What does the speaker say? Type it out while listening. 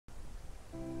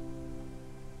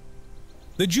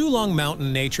The Jiulong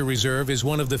Mountain Nature Reserve is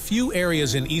one of the few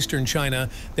areas in eastern China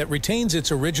that retains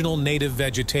its original native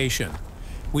vegetation.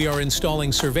 We are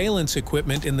installing surveillance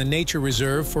equipment in the nature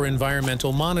reserve for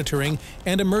environmental monitoring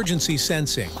and emergency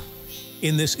sensing.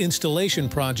 In this installation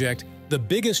project, the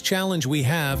biggest challenge we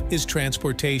have is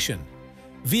transportation.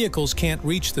 Vehicles can't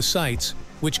reach the sites,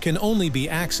 which can only be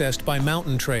accessed by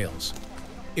mountain trails.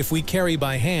 If we carry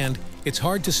by hand, it's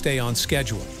hard to stay on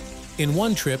schedule. In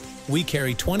one trip, we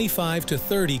carry 25 to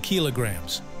 30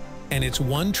 kilograms, and it's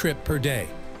one trip per day.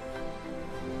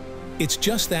 It's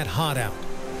just that hot out.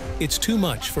 It's too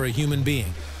much for a human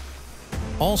being.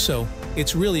 Also,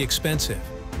 it's really expensive.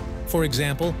 For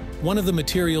example, one of the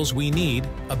materials we need,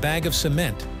 a bag of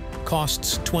cement,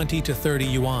 costs 20 to 30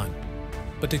 yuan.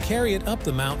 But to carry it up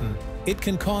the mountain, it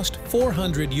can cost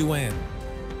 400 yuan.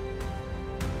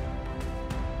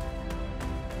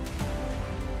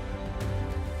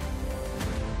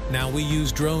 Now we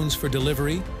use drones for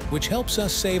delivery, which helps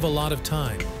us save a lot of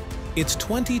time. It's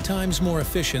 20 times more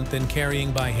efficient than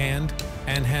carrying by hand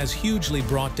and has hugely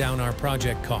brought down our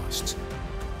project costs.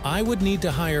 I would need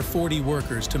to hire 40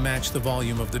 workers to match the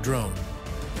volume of the drone.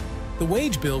 The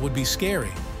wage bill would be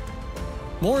scary.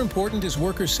 More important is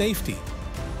worker safety.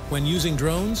 When using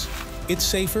drones, it's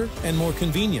safer and more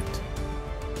convenient.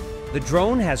 The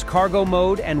drone has cargo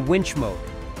mode and winch mode.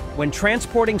 When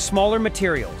transporting smaller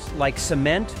materials, like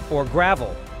cement or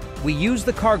gravel, we use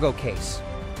the cargo case.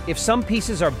 If some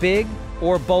pieces are big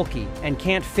or bulky and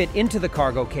can't fit into the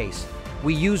cargo case,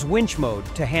 we use winch mode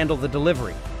to handle the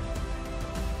delivery.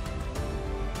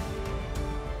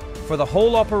 For the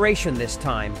whole operation this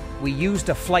time, we used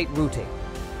a flight routing.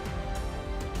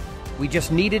 We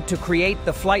just needed to create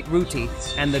the flight route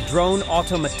and the drone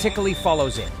automatically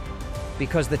follows it.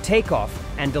 Because the takeoff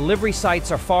and delivery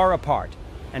sites are far apart,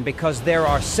 and because there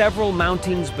are several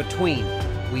mountings between,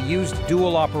 we used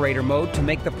dual operator mode to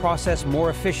make the process more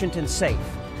efficient and safe.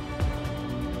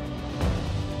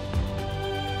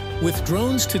 With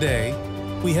drones today,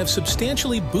 we have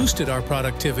substantially boosted our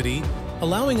productivity,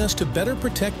 allowing us to better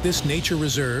protect this nature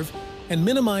reserve and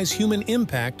minimize human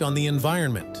impact on the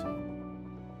environment.